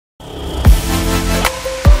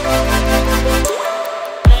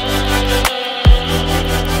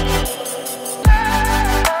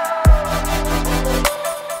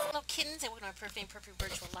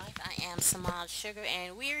Sugar,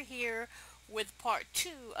 and we're here with part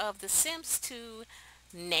two of The Sims 2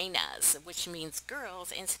 Nenas, which means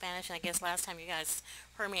girls in Spanish. And I guess last time you guys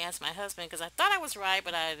heard me ask my husband because I thought I was right,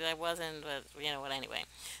 but I wasn't. But you know what? Anyway,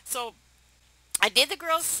 so I did the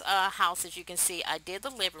girls' house, as you can see. I did the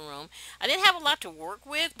living room. I didn't have a lot to work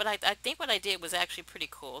with, but I think what I did was actually pretty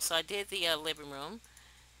cool. So I did the living room,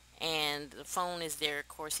 and the phone is there. Of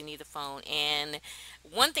course, you need the phone. And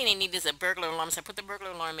one thing they need is a burglar alarm. So I put the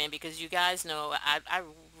burglar alarm in because you guys know I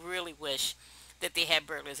really wish that they had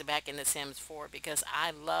burglars back in The Sims 4 because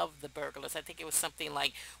I love the burglars. I think it was something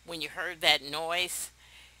like when you heard that noise,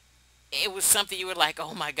 it was something you were like,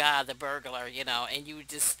 oh my God, the burglar, and you would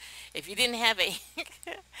just, if you didn't have a,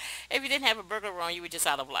 if you didn't have a burglar alarm, you were just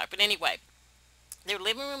out of luck. But anyway, their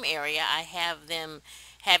living room area, I have them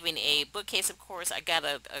having a bookcase, of course. I got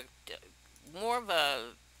a more of a,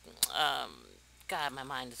 um, God, my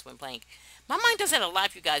mind just went blank. My mind does that a lot,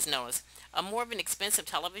 if you guys notice. A more of an expensive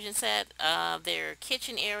television set. Their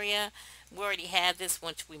kitchen area, we already had this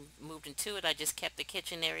once we moved into it. I just kept the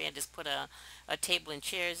kitchen area. I just put a table and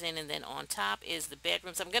chairs in, and then on top is the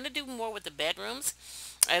bedrooms. I'm going to do more with the bedrooms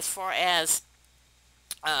as far as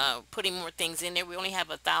putting more things in there. We only have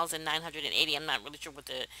 1,980. I'm not really sure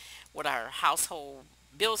what our household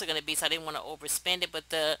bills are going to be, so I didn't want to overspend it. But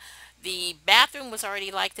the bathroom was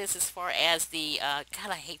already like this as far as the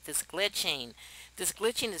God, I hate this glitching. This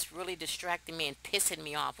glitching is really distracting me and pissing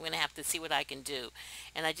me off. I'm going to have to see what I can do.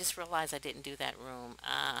 And I just realized I didn't do that room.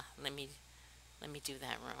 Let me do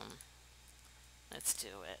that room. Let's do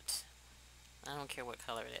it. I don't care what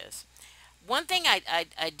color it is. One thing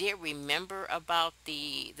I did remember about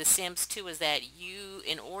the Sims 2 is that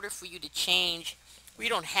in order for you to change, well, you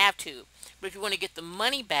don't have to, but if you want to get the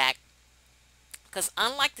money back, because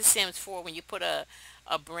unlike the Sims 4, when you put a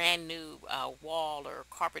brand new wall or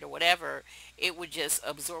carpet or whatever, it would just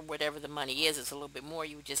absorb whatever the money is. It's a little bit more.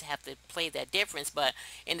 You would just have to play that difference. But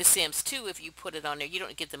in the Sims 2, if you put it on there, you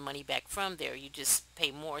don't get the money back from there. You just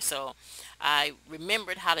pay more. So I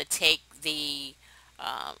remembered how to take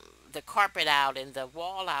um, the carpet out and the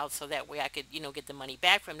wall out so that way I could, get the money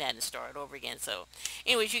back from that and start over again. So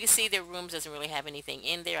anyways, you can see their rooms doesn't really have anything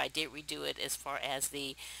in there. I did redo it as far as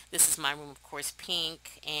this is my room, of course,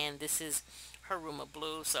 pink, and this is her room of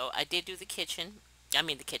blue. So I did do the kitchen. I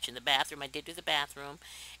mean the kitchen, the bathroom. I did do the bathroom.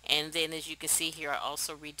 And then as you can see here, I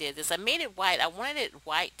also redid this. I made it white. I wanted it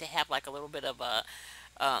white to have like a little bit of a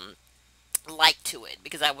um, light to it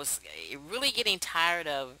because I was really getting tired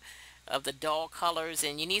of the dull colors,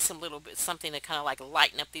 and you need some little bit something to kind of like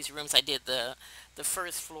lighten up these rooms. I did the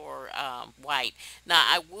first floor white. Now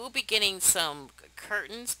I will be getting some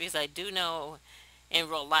curtains because I do know in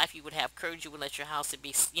real life you would have curtains. You would let your house to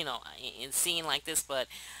be, in scene like this, but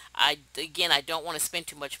again, I don't want to spend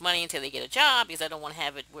too much money until they get a job because I don't want to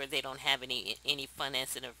have it where they don't have any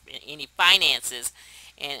finances,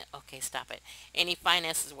 and okay, stop it, any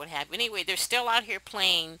finances, what have you. Anyway, they're still out here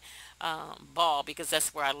playing ball because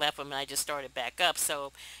that's where I left them, and I just started back up.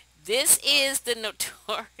 So this is the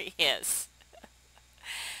notorious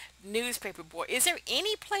newspaper board. Is there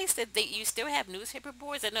any place that you still have newspaper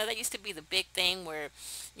boards? I know that used to be the big thing where,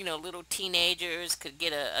 little teenagers could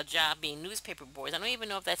get a job being newspaper boards. I don't even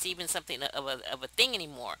know if that's even something of a thing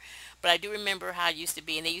anymore. But I do remember how it used to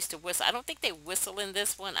be, and they used to whistle. I don't think they whistle in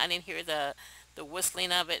this one. I didn't hear the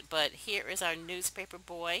whistling of it, but here is our newspaper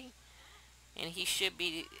boy, and he should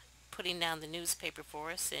be putting down the newspaper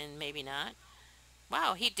for us, and maybe not.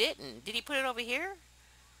 Wow, he didn't. Did he put it over here?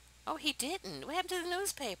 Oh, he didn't. What happened to the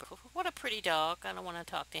newspaper? What a pretty dog. I don't want to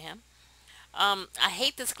talk to him. I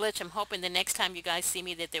hate this glitch. I'm hoping the next time you guys see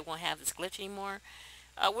me that they won't have this glitch anymore.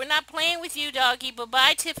 We're not playing with you, doggy.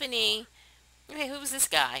 Bye-bye, Tiffany. Okay, who's this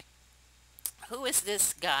guy? Who is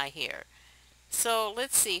this guy here? So,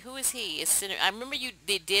 let's see. Who is he? I remember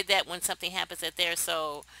they did that when something happens at there.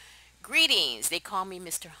 So, greetings. They call me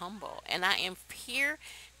Mr. Humble, and I am here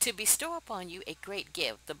to bestow upon you a great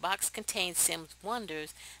gift. The box contains Sim's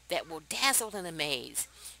wonders that will dazzle and amaze.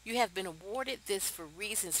 You have been awarded this for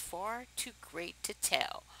reasons far too great to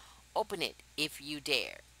tell. Open it if you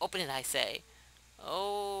dare. Open it, I say.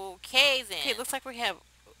 Okay, then. Okay, looks like we have...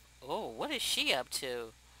 Oh, what is she up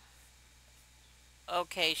to?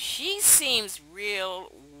 Okay, she seems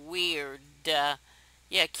real weird.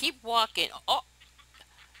 Yeah, keep walking. Oh,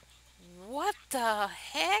 what the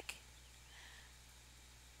heck?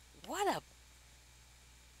 What a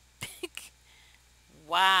big...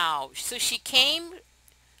 Wow. So she came...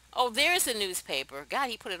 Oh, there's a newspaper. God,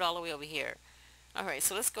 he put it all the way over here. All right,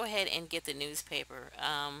 so let's go ahead and get the newspaper.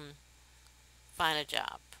 Find a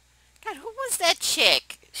job. God, who was that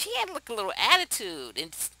chick? She had like a little attitude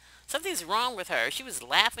and Something's wrong with her. She was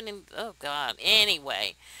laughing and oh god.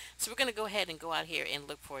 Anyway, so we're gonna go ahead and go out here and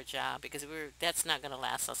look for a job because that's not gonna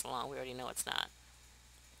last us long. We already know it's not.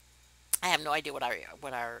 I have no idea what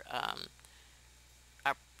our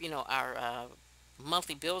our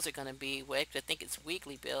monthly bills are gonna be. Well, I think it's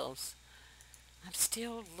weekly bills. I'm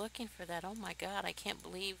still looking for that. Oh my god, I can't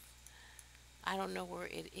believe I don't know where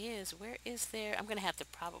it is. Where is there? I'm gonna have to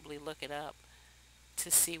probably look it up to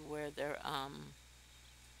see where they're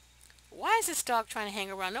why is this dog trying to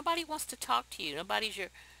hang around? Nobody wants to talk to you. Nobody's your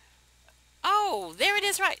Oh, there it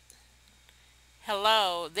is right.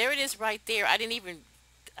 Hello. There it is right there. I didn't even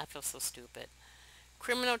I feel so stupid.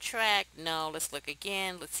 Criminal track. No, let's look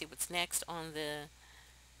again. Let's see what's next on the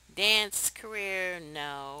dance career.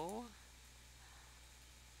 No.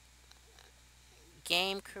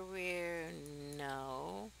 Game career.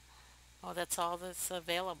 No. Oh, that's all that's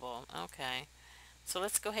available. Okay. So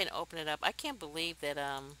let's go ahead and open it up. I can't believe that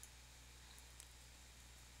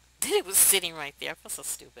that it was sitting right there. I feel so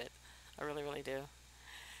stupid. I really, really do.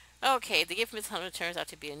 Okay, the gift from Miss Hunter turns out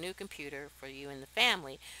to be a new computer for you and the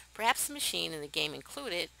family. Perhaps the machine and the game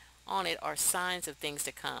included on it are signs of things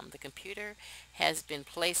to come. The computer has been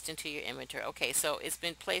placed into your inventory. Okay, so it's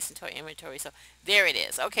been placed into our inventory. So there it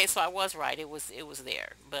is. Okay, so I was right. It was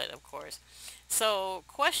there. But of course. So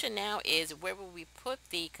question now is where will we put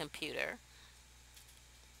the computer?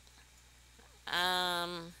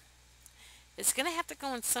 Um it's gonna have to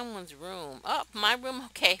go in someone's room. Oh, my room,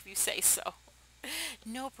 okay, if you say so.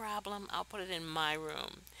 No problem. I'll put it in my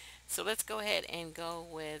room. So let's go ahead and go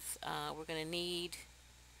with, we're going to need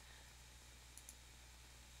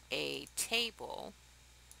a table.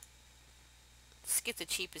 Let's get the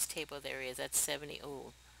cheapest table there is. That's 70.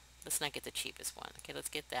 Oh, let's not get the cheapest one. Okay, let's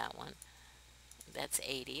get that one. That's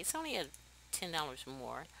 80. It's only a $10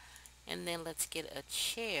 more. And then let's get a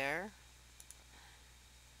chair.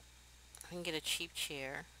 I can get a cheap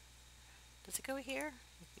chair. Does it go here?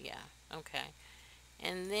 Yeah, okay.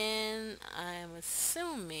 And then I'm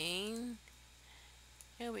assuming,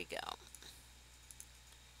 here we go.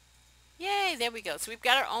 Yay, there we go. So we've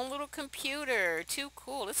got our own little computer. Too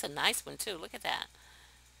cool. It's a nice one too. Look at that.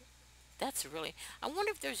 That's really, I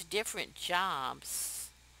wonder if there's different jobs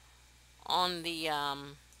on the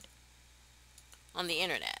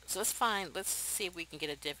internet. So let's see if we can get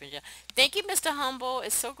a different job. Thank you, Mr. Humble.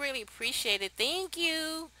 It's so greatly appreciated. Thank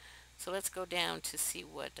you. So let's go down to see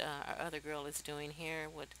what our other girl is doing here,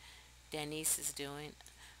 what Danise is doing.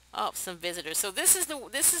 Oh, some visitors. So this is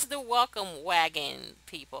the welcome wagon,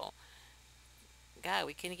 people. God,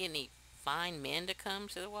 we couldn't get any fine men to come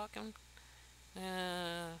to the welcome.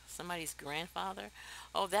 Somebody's grandfather.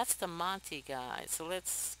 Oh, that's the Monty guy. So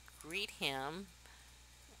let's greet him.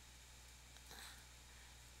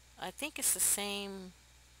 I think it's the same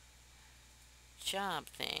job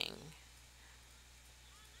thing.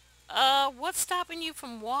 What's stopping you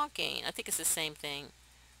from walking? I think it's the same thing.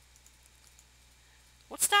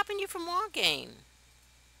 What's stopping you from walking?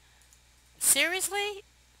 Seriously?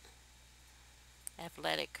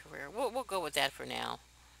 Athletic career. We'll go with that for now.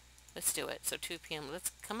 Let's do it. So 2 p.m.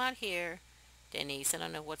 Let's come out here, Denise. I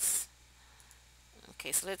don't know what's.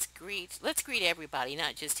 Okay, so let's greet everybody,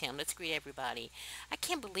 not just him. Let's greet everybody. I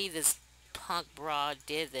can't believe this punk broad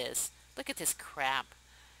did this. Look at this crap.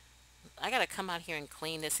 I gotta come out here and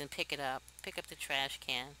clean this and pick it up. Pick up the trash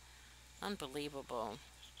can. Unbelievable.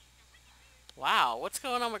 Wow, what's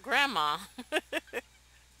going on with Grandma?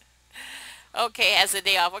 Okay, has a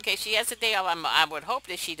day off. Okay, she has a day off. I would hope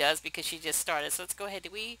that she does because she just started. So let's go ahead.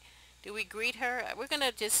 Do we greet her? We're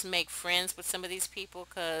gonna just make friends with some of these people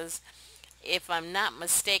because if I'm not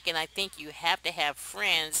mistaken, I think you have to have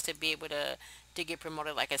friends to be able to get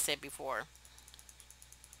promoted. Like I said before.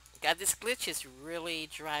 God, this glitch is really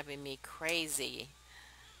driving me crazy.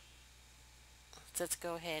 So let's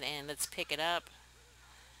go ahead and let's pick it up.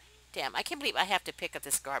 Damn, I can't believe I have to pick up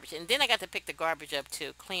this garbage, and then I got to pick the garbage up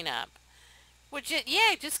to clean up. Well,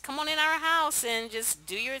 yeah, just come on in our house and just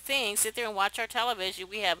do your thing. Sit there and watch our television.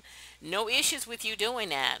 We have no issues with you doing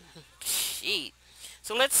that. Sheet.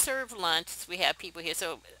 So let's serve lunch. We have people here.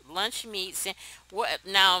 So lunch meat. What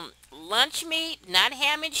now? Lunch meat, not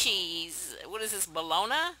ham and cheese. What is this,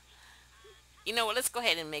 bologna? You know what? Let's go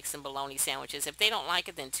ahead and make some bologna sandwiches. If they don't like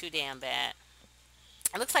it, then too damn bad.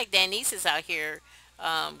 It looks like Danise is out here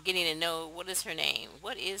getting to know what is her name.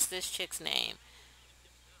 What is this chick's name?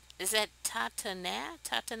 Is that Tatana?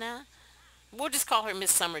 Tatana? We'll just call her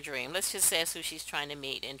Miss Summer Dream. Let's just say that's who she's trying to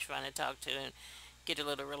meet and trying to talk to and get a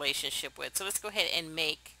little relationship with. So let's go ahead and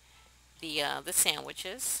make the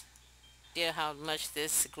sandwiches. Yeah, how much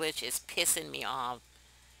this glitch is pissing me off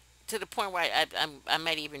to the point where I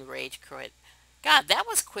might even rage quit. God, that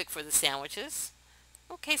was quick for the sandwiches.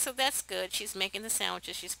 Okay, so that's good. She's making the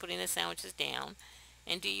sandwiches. She's putting the sandwiches down.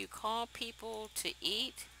 And do you call people to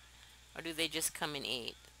eat, or do they just come and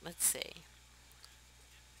eat? Let's see.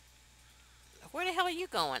 Where the hell are you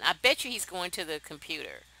going? I bet you he's going to the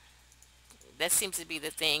computer. That seems to be the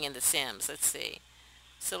thing in The Sims. Let's see.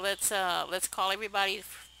 So let's call everybody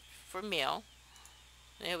for meal.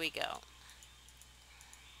 There we go.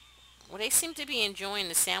 Well, they seem to be enjoying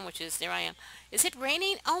the sandwiches. There I am. Is it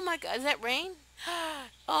raining? Oh my God, is that rain?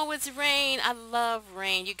 Oh, it's rain. I love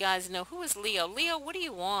rain. You guys know who is Leo? Leo, what do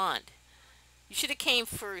you want? You should have came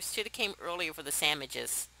first. Should have came earlier for the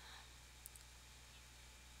sandwiches.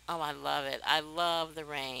 Oh, I love it. I love the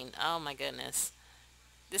rain. Oh my goodness.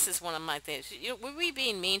 This is one of my things. Were we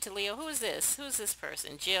being mean to Leo? Who is this? Who is this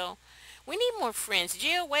person? Jill. We need more friends.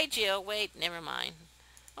 Jill, wait, Jill, wait. Never mind.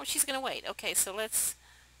 Oh, she's gonna wait. Okay, so let's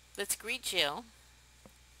greet Jill.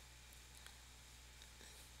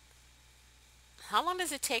 How long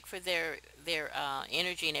does it take for their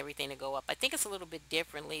energy and everything to go up? I think it's a little bit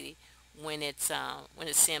differently when it's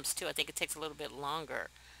Sims 2. I think it takes a little bit longer.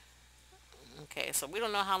 Okay, so we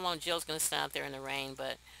don't know how long Jill's gonna stand out there in the rain,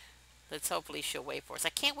 but let's hopefully she'll wait for us. I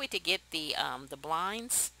can't wait to get the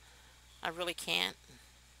blinds. I really can't.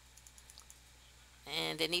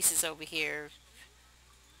 And Denise is over here.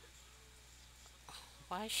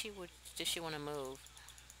 Why does she want to move?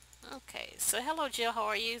 Okay, so hello Jill, how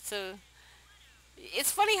are you? So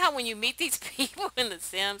it's funny how when you meet these people in The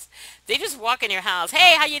Sims, they just walk in your house.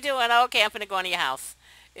 Hey, how you doing? Okay, I'm gonna go into your house.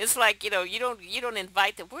 It's like you don't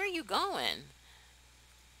invite them. Where are you going?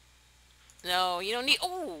 No, you don't need.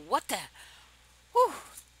 Oh, what the? Whew,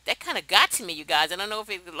 that kind of got to me, you guys. I don't know if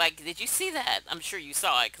it like. Did you see that? I'm sure you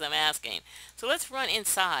saw it because I'm asking. So let's run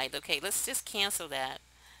inside. Okay, let's just cancel that.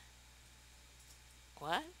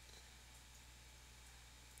 What?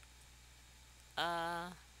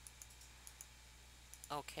 Uh.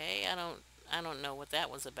 Okay, I don't know what that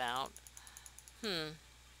was about. Hmm.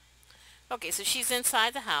 Okay, so she's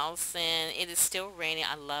inside the house and it is still raining.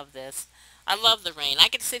 I love this. I love the rain. I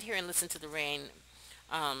could sit here and listen to the rain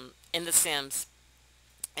in The Sims,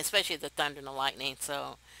 especially the thunder and the lightning.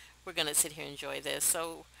 So we're gonna sit here and enjoy this.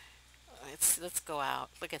 So let's go out.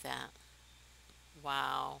 Look at that.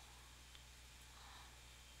 Wow.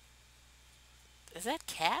 Is that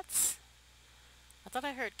cats? I thought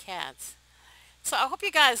I heard cats. So I hope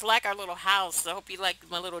you guys like our little house. I hope you like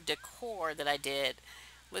my little decor that I did.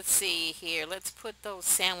 Let's see here. Let's put those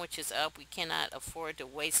sandwiches up. We cannot afford to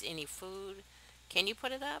waste any food. Can you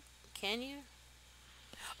put it up? Can you?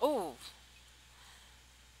 Oh,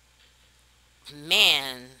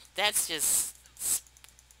 man. That's just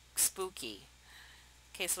spooky.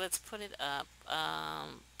 Okay, so let's put it up.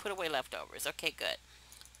 Put away leftovers. Okay, good.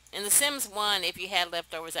 In The Sims 1, if you had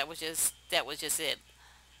leftovers, that was just it.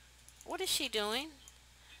 What is she doing?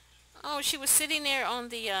 Oh, she was sitting there on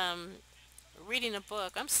the reading a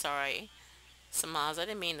book. I'm sorry, Samaz. I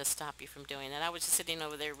didn't mean to stop you from doing that. I was just sitting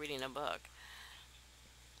over there reading a book.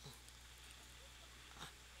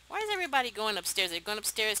 Why is everybody going upstairs? They're going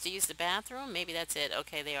upstairs to use the bathroom? Maybe that's it.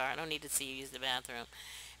 Okay, they are. I don't need to see you use the bathroom.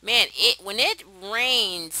 Man, when it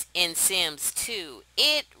rains in Sims 2,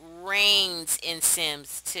 it rains in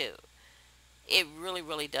Sims 2. It really,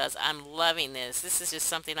 really does. I'm loving this. This is just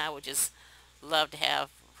something I would just love to have.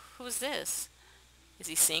 Who's this? Is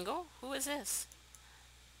he single? Who is this?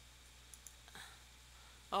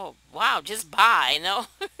 Oh, wow, just bye. No,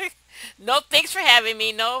 no, thanks for having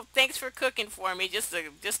me. No, thanks for cooking for me. Just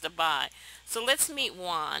a bye. So let's meet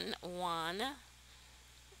Juan. Juan.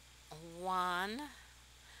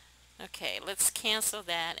 Okay, let's cancel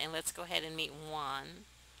that and let's go ahead and meet Juan.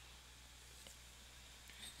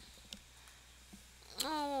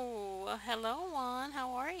 Oh, well, hello, Juan. How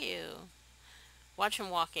are you? Watch him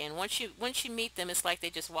walk in. Once you meet them, it's like they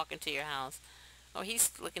just walk into your house. Oh,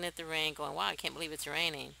 he's looking at the rain, going, "Wow, I can't believe it's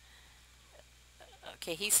raining."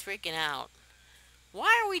 Okay, he's freaking out.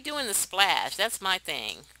 Why are we doing the splash? That's my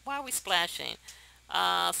thing. Why are we splashing?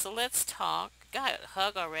 So let's talk. Got a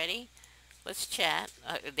hug already. Let's chat.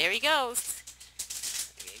 There he goes.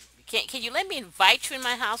 Can you let me invite you in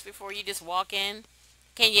my house before you just walk in?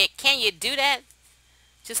 Can you do that?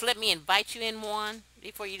 Just let me invite you in, Juan,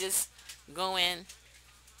 before you just go in.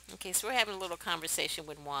 Okay, so we're having a little conversation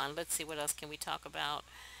with Juan. Let's see what else can we talk about.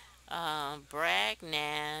 Brag,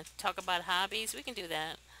 nah. Talk about hobbies. We can do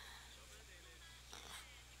that.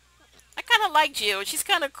 I kind of like Jill. She's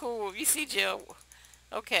kind of cool. You see Jill.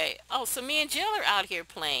 Okay. Oh, so me and Jill are out here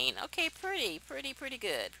playing. Okay, pretty, pretty, pretty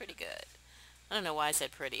good. Pretty good. I don't know why I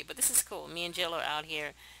said pretty, but this is cool. Me and Jill are out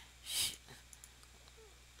here. Sh-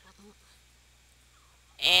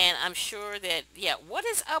 And I'm sure that, yeah, what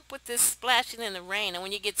is up with this splashing in the rain? And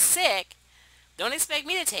when you get sick, don't expect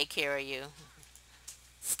me to take care of you.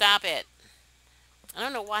 Stop it. I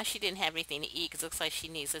don't know why she didn't have anything to eat because it looks like she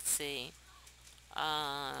needs, let's see,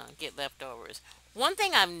 get leftovers. One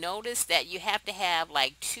thing I've noticed that you have to have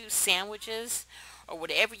like two sandwiches or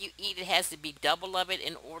whatever you eat, it has to be double of it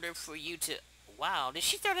in order for you to. Wow, did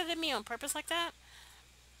she throw that at me on purpose like that?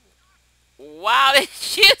 Wow, did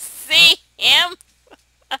you see him?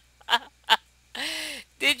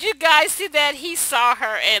 Did you guys see that? He saw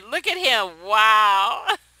her and look at him. Wow.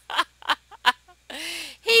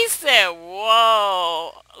 He said,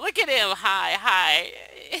 "Whoa, look at him! Hi, hi.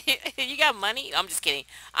 You got money?" I'm just kidding.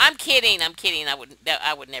 I'm kidding. I'm kidding.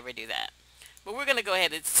 I would never do that. But we're gonna go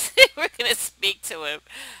ahead and we're gonna speak to him.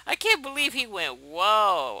 I can't believe he went,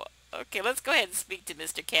 "Whoa." Okay, let's go ahead and speak to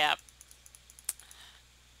Mr. Cap.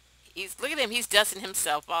 He's look at him. He's dusting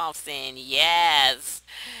himself off, saying, "Yes.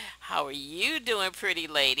 How are you doing, pretty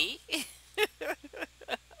lady?"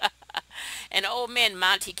 And old man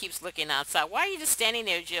Monty keeps looking outside. Why are you just standing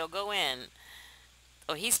there, Jill? Go in.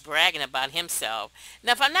 Oh, he's bragging about himself.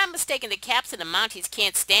 Now, if I'm not mistaken, the Caps and the Mounties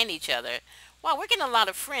can't stand each other. Wow, we're getting a lot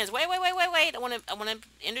of friends. Wait, wait, wait, wait, wait. I want to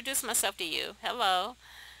introduce myself to you. Hello.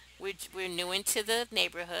 We're new into the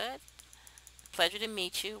neighborhood. Pleasure to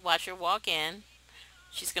meet you. Watch her walk in.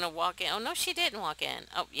 She's gonna walk in. Oh no, she didn't walk in.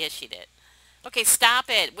 Oh yes, she did. Okay, stop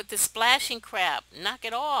it with the splashing crap. Knock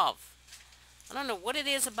it off. I don't know what it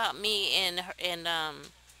is about me and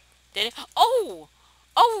Danny. Oh,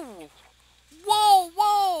 oh, whoa,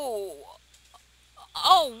 whoa.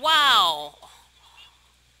 Oh wow.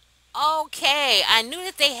 Okay, I knew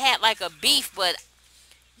that they had like a beef, but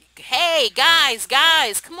hey, guys,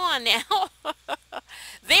 guys, come on now.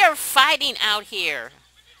 They are fighting out here.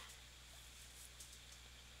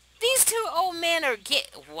 These two old men are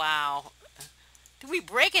wow. Do we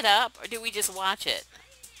break it up or do we just watch it?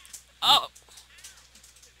 Oh,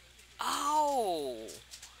 oh,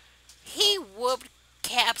 he whooped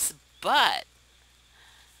Cap's butt.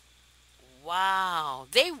 Wow,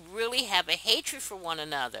 they really have a hatred for one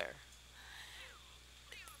another.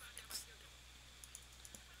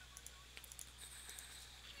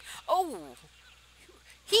 Oh,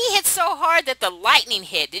 he hit so hard that the lightning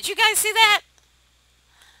hit. Did you guys see that?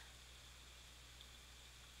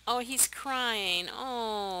 Oh, he's crying.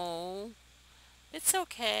 Oh, it's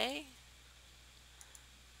okay.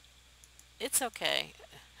 It's okay.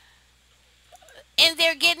 And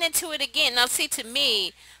they're getting into it again. Now, see, to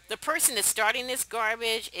me, the person that's starting this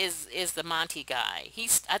garbage is the Monty guy.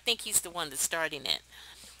 I think he's the one that's starting it.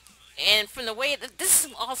 And from the way this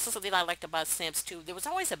is also something I liked about Sims too. There was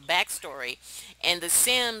always a backstory, and the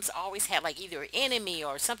Sims always had like either an enemy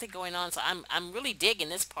or something going on. So I'm really digging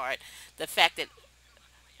this part. The fact that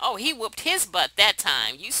oh, he whooped his butt that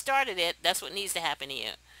time. You started it. That's what needs to happen to you.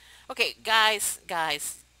 Okay, guys,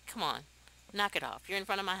 come on, knock it off. You're in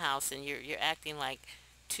front of my house and you're acting like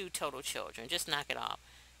two total children. Just knock it off,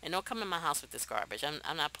 and don't come in my house with this garbage.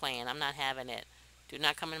 I'm not playing. I'm not having it. Do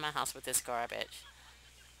not come in my house with this garbage.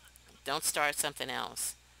 Don't start something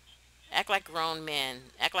else. Act like grown men.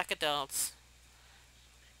 Act like adults.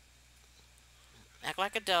 Act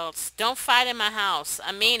like adults. Don't fight in my house.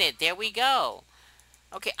 I mean it. There we go.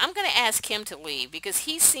 Okay, I'm going to ask him to leave because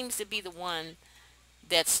he seems to be the one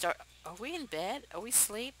that start. Are we in bed? Are we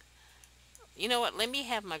asleep? You know what? Let me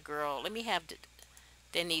have my girl. Let me have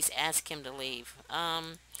Denise ask him to leave.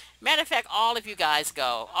 Matter of fact, all of you guys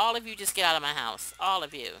go. All of you just get out of my house. All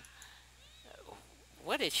of you.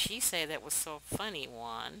 What did she say that was so funny,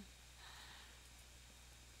 Juan?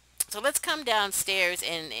 So let's come downstairs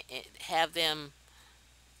and have them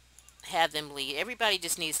leave. Everybody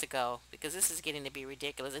just needs to go because this is getting to be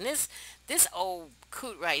ridiculous. And this old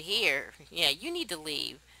coot right here, yeah, you need to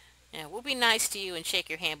leave. Yeah, we'll be nice to you and shake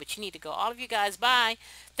your hand, but you need to go. All of you guys, bye.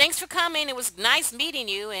 Thanks for coming. It was nice meeting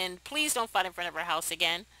you, and please don't fight in front of our house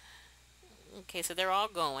again. Okay, so they're all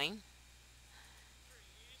going.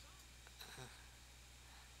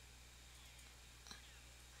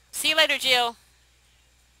 See you later, Jill.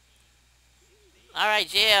 All right,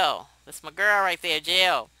 Jill. That's my girl right there,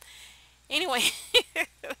 Jill. Anyway,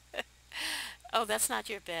 oh, that's not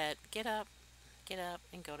your bed. Get up,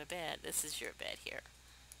 and go to bed. This is your bed here.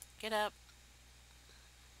 Get up,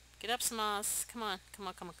 get up, Samaz. Come on, come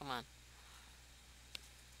on, come on, come on.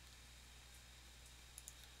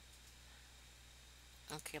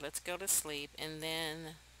 Okay, let's go to sleep, and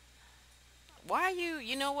then why are you?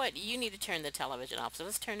 You know what? You need to turn the television off. So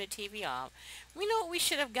let's turn the TV off. We know we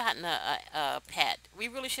should have gotten a pet. We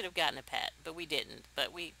really should have gotten a pet, but we didn't.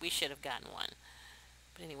 But we should have gotten one.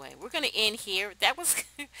 But anyway, we're gonna end here. That was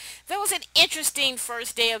that was an interesting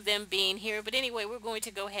first day of them being here. But anyway, we're going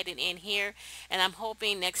to go ahead and end here. And I'm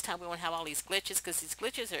hoping next time we won't have all these glitches, because these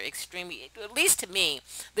glitches are extremely, at least to me,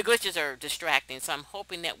 the glitches are distracting. So I'm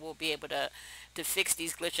hoping that we'll be able to fix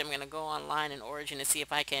these glitches. I'm gonna go online in Origin and see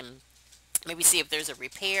if I can maybe see if there's a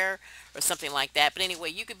repair or something like that. But anyway,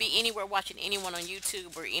 you could be anywhere watching anyone on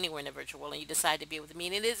YouTube or anywhere in the virtual world, and you decide to be with me,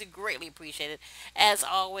 and it is greatly appreciated. As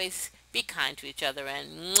always, be kind to each other,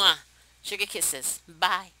 and mwah, sugar kisses.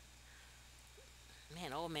 Bye.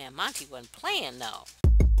 Man, old man Monty wasn't playing though.